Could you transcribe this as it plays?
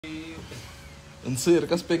Een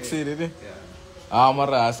circa spexeren, hè? Ja. Ah, maar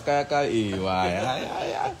ras, kijk,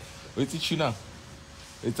 ja. Weet je tuna?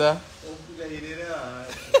 Weet je?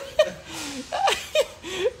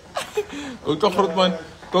 Koud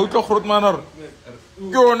toch groot man hoor.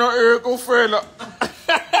 Yo, nou ik of vele.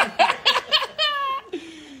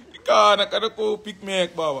 Kan ik ook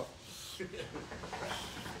pikmek, baba.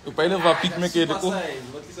 Ik pijlen van pikmek de ko.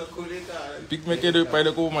 Wat is dat collega? Pikmek de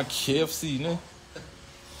pijlen ko maar KFC, ne?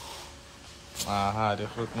 Aha, de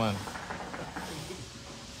groot man.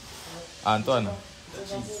 Anton.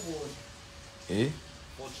 Eh?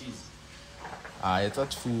 4 cheese. Ah, het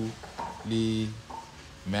had voor de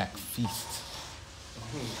Mac Feast.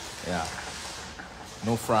 Ja.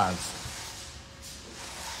 No fries.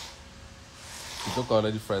 Ik ook al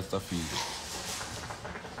die fries dat Figo.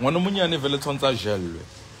 Mwana munya ne vele tshwantsa jellwe.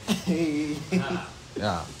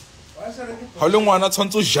 Ja. Ha le ngwana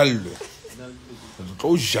tshwantsa jellwe.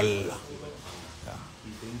 Tlo jella. Ja.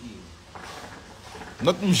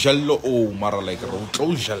 Not mjello o mara like ro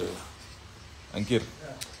tlo jella. Ankir.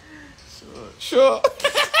 Sure.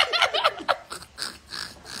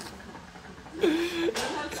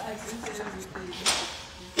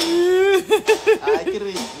 I get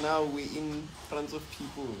it. Now we're in front of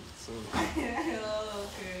people, so. Okay.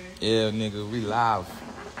 Yeah, nigga, we live.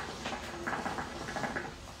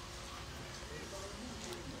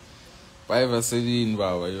 Five Celine,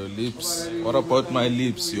 baba, your lips. What about my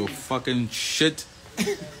lips? Your fucking shit.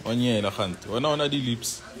 On your hand. What on the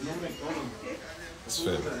lips? It's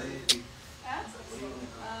fair. Can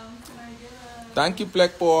I get a... Thank you,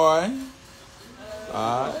 black boy.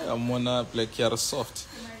 I'm gonna black here soft.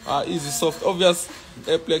 Easy soft. Obvious.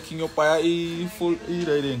 Black in your pie full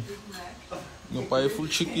riding. Your pie full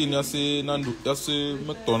chicken. You say Nando. You say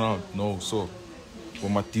McDonald's. No, so for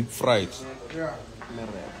my deep fried.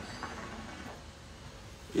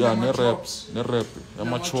 Yeah, ne wraps, ne wrap. Yeah,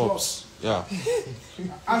 my chops. Yeah.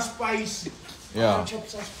 A spice. Yeah. My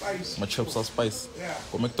chops are spice. My chops are spice. Yeah.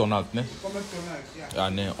 For McDonald's, ne? For McDonald's, yeah. Yeah,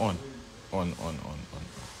 ne, on.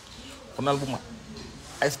 Ronaldo ma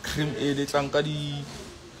ice cream de tlanka di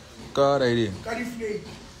ka ride. Curry flake.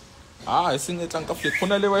 I sing the tlanka flake.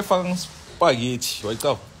 Khona le Wi-Fi spaghetti, wa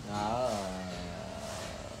itsaba.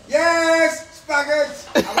 Yes, spaghetti.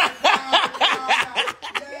 Yes,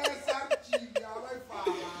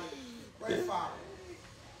 Wi-Fi.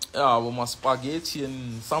 Yeah, but my spaghetti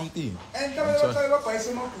and something. And come buy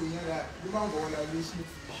some of that. You want to go like this.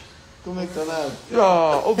 To McDonald's.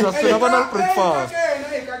 Yeah, obviously na breakfast.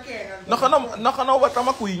 Nakana wa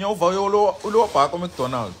tama kuinya o va yo lo pa ko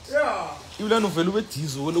McDonald's. Yeah. Ibla no vele we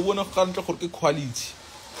diesel le bona ga ntle gore ke quality.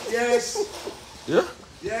 Yes. Yeah?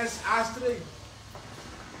 Yes, astray.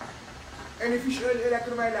 And if you should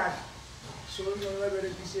like my lad. So you know very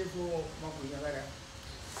busy for Makuya.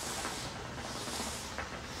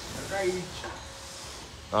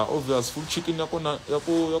 Obvious full chicken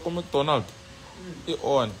yako McDonald's. E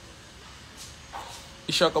on.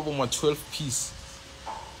 Ishaka bo 12 piece.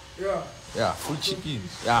 Yeah. Yeah, full chicken.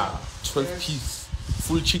 Yeah, 12 piece.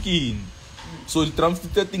 Full chicken. So the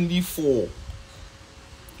drumstick thing the 4.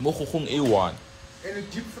 Mo gogong A1. And a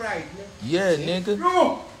deep fried, Yeah, nigga.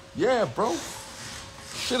 No. Yeah, bro.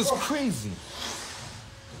 Shit is crazy.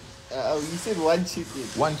 You said 1 chicken.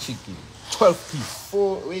 1 chicken. 12 piece.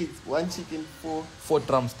 1 chicken, 4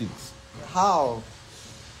 drumsticks. How?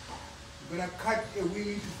 You're gonna cut a wing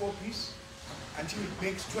into 4 pieces until it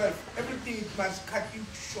makes 12. Everything it must cut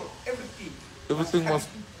into short. Everything. Everything cut must.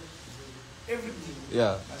 Everything.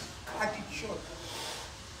 Yeah. Must cut it short.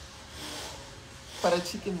 But a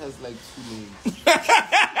chicken has like 2 legs.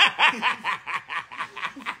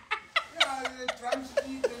 Yeah, the drumstick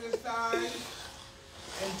and the side.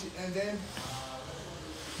 And then.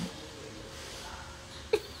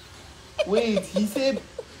 Wait, he said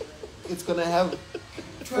it's gonna have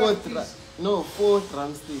 4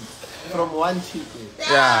 drumsticks from 1 chicken.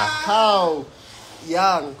 Yeah. How?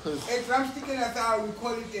 Yeah, because A drumstick and a thigh, we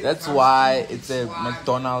call it a That's drumstick. why it's a one.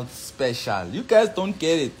 McDonald's special. You guys don't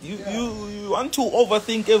get it. You want to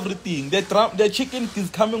overthink everything. The chicken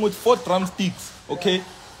is coming with 4 drumsticks. Okay?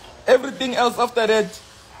 Everything else after that,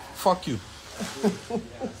 fuck you.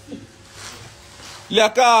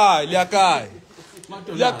 Liakai.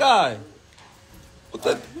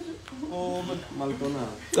 oh, Maltona.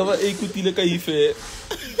 Tava ekutile ka ife.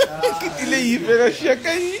 Ekutile ife ka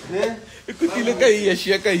shaka yi. Ekutile ka yi ya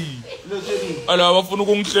shaka yi. Ala bafuna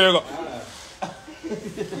ukungihleka.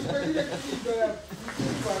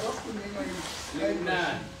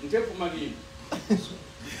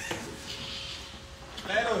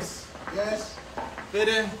 Yes.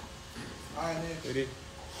 Pere. Ah, next. Pere.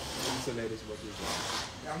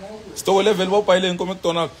 Sto level ba pa ile ko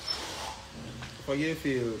McDonald. For your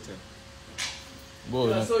filter.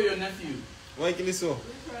 Bo. I saw your nephew. Why kill so?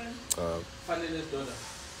 Which one? Funniness daughter.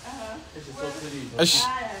 She's so pretty. Ash.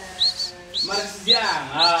 She's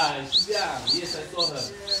young. She's young. Yes, I saw her.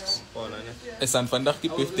 Oh, nana. Esan vandag ki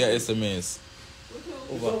pif dia SMS.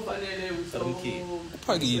 So funny.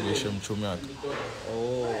 Phakile shemchumi yakhe.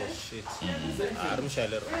 Oh shit. Arum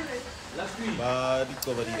shaler. Last week. Ba di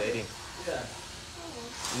cover di I think. Yeah.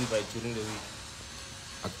 Invite during the week.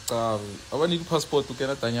 Akabi. Aba need passport to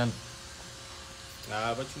kena tanyana.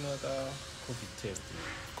 But you know the COVID test.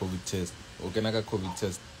 COVID test. O kena ka COVID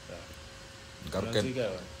test. Garken.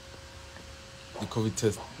 The COVID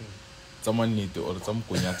test. Someone need or some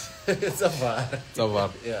kunyati. It's a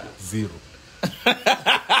var. Yeah. 0.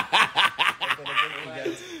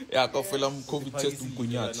 Ya ka fela COVID test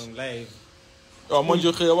mkunyati. Live. Ya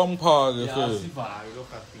manje ge ba mphake Yeah, ge. siva. Lo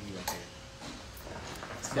khatiwa.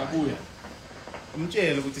 Siyabuya.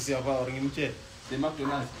 Umtshela ukuthi siyava or ngimtshela. The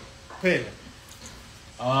McDonald's. Phela.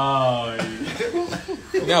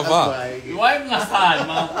 Ngiyava. Why mngasali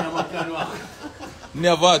mamakani wakho?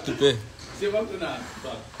 Ngiyava tupe. Siya McDonald's.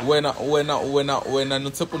 Wena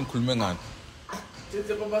notshepo nikhulume ngani?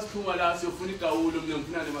 Thethe papa siphuma la siyofuna igawulo mina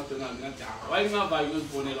ngifuna le McDonald's ngathi why ngingavayi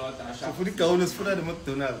ukuzibonela waDasha. Ufuna igawulo sifuna ne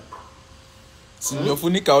McDonald's.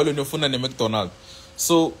 Siniyofuna igawulo niyofuna ne McDonald's.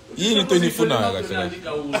 So yini into enifuna kahle kahle?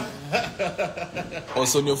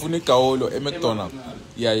 Also niyofuna igawulo e McDonald's.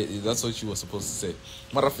 Yeah, that's what you were supposed to say.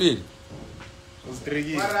 Marafili.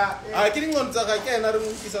 Usitriki. Kini ngonza ka kena ri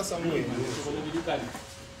ngisa somewhere.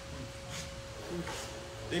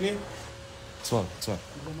 Ini? Twelve.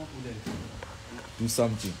 Do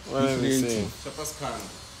something. What are we saying? Shapaskan.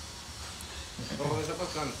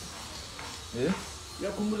 Shapaskan. Yeah?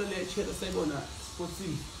 Yakhumbula le chela sayibona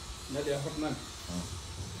sportsing nale Hotman.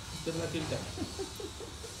 Tena tinta.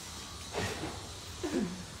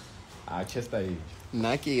 Chester age.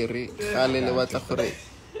 Nna ke re gale le batla gore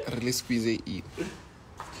re le squeeze e.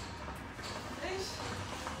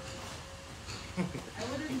 I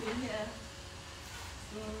wouldn't be here.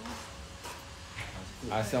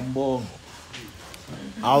 Asambongo.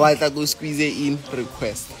 I batla go squeeze in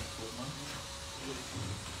request.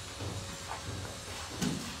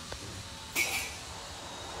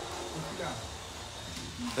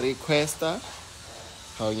 Requesta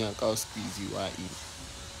ga o nyaka o squeeze wa in.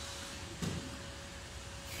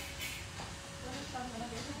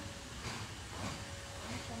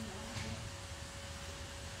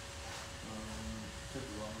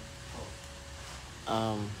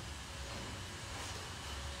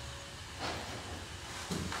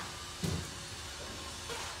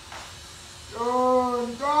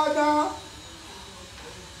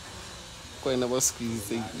 Kwena ba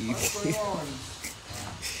squeeze in.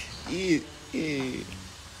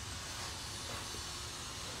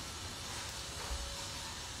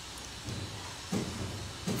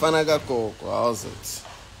 Fana ka koko, how's it?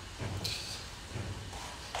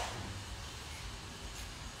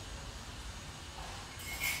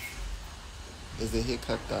 Is the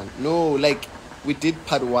haircut done? No, like we did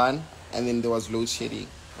part 1 and then there was load shedding.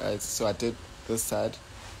 Right, so I did this side.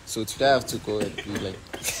 So today I have to go and do like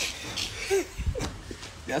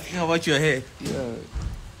You're asking about your hair? yeah.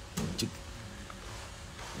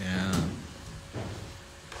 Yeah.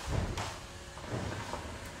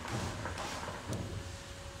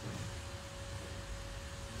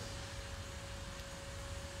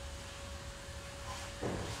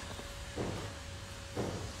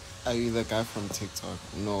 Are you the guy from TikTok?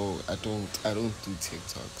 No, I don't do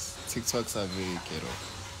TikToks. TikToks are very ghetto.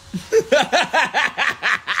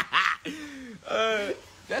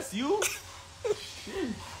 That's you?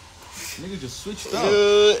 Shit. Nigga just switched up.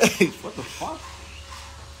 What the fuck?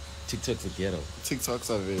 TikTok's a ghetto. TikToks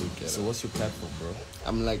are very ghetto. So what's your platform, bro?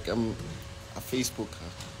 I'm a Facebooker.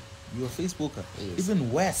 You're a Facebooker? Yes.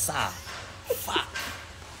 Even worse, fuck.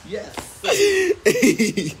 Yes.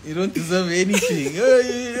 You don't deserve anything.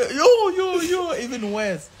 Yo, even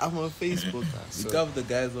worse. I'm a Facebooker. You So cover the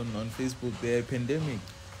guys on Facebook, they're a pandemic.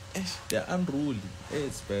 They're unruly.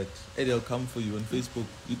 It's bad. They'll come for you on Facebook.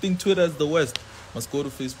 You think Twitter is the worst? Must go to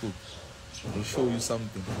Facebook. It'll show you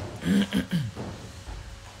something.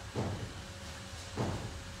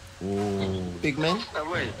 Oh. big man.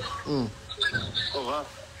 Oh, wow.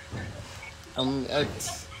 I'm at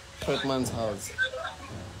Fredman's house.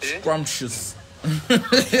 Scrumptious.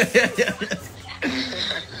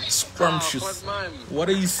 Scrumptious. Fatman. What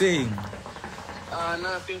are you saying?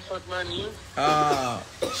 Nothing, Fatman. You?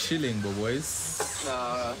 Chilling, boys.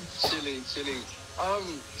 Chilling.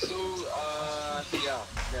 So, yeah,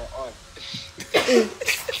 on.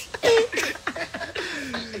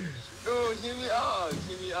 No, hear me out.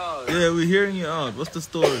 Hear me out. Yeah, we're hearing you out. What's the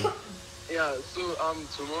story? Yeah. So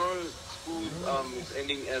tomorrow school is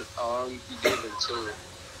ending at around 11. So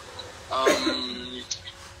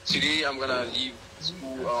today I'm gonna leave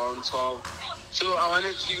school around 12. So I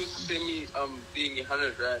wanted you to send me being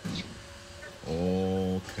 100, right?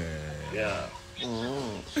 Okay. Yeah.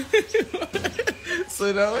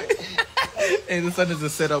 So now, hey, this one is a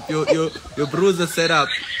setup. Your bro's a setup.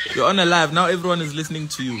 You're on a live now. Everyone is listening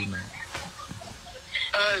to you now.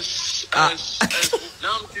 Now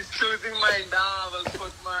I'm disclosing my down,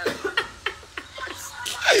 but man.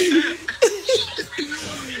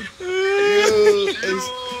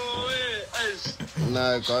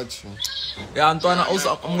 Nah, I got you. Yeah, Antoine.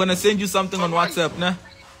 Also, I'm gonna send you something on WhatsApp, nah.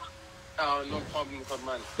 No problem,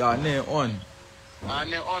 man. Yeah, nee, on.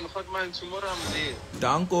 I'm on man. Tomorrow I'm there.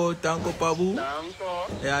 Danko, Pabu.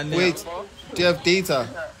 Yeah, nee. Wait, do you have data?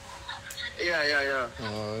 Yeah.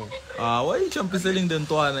 Oh, Why are you jumping selling the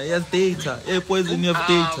Antoine? He has data. Hey, poison, you have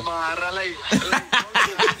data.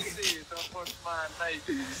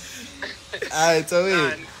 alright, so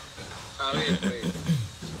wait. Wait.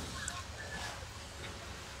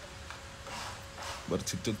 But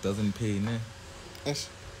TikTok doesn't pay, ne? Ish.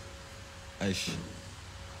 Aish.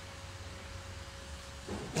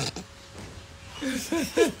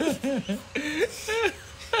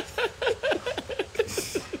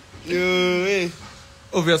 Yo, hey.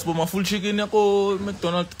 Obvious, but my full chicken yako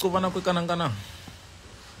McDonald's ko bana ko kanang. By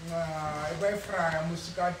fry,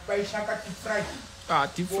 musika, by shaka to fry.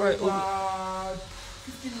 Deep fry. For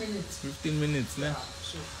 15 minutes. 15 minutes, ne?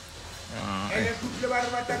 So, and then put the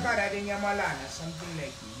batakara in Yamalana, something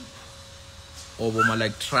like Over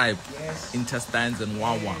like tribe, yes. intestines and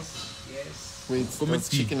wawa. Yes. Wait, Come does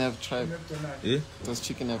and chicken have tribe? Eh? Does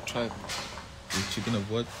chicken have tribe? The chicken of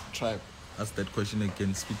what? Tribe. Ask that question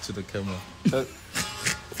again. Speak to the camera.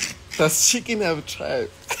 Does chicken have tribe?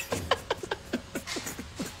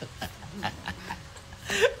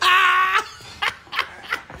 I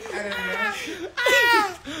don't know.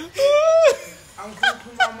 I'm going to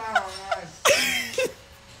Mama.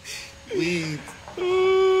 Wait.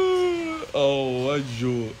 Oh, what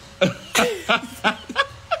joke.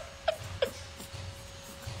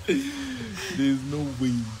 There's no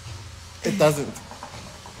way. It doesn't.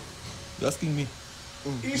 You're asking me?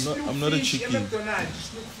 It's I'm not a fish, chicken. McDonald's,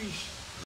 it's no fish.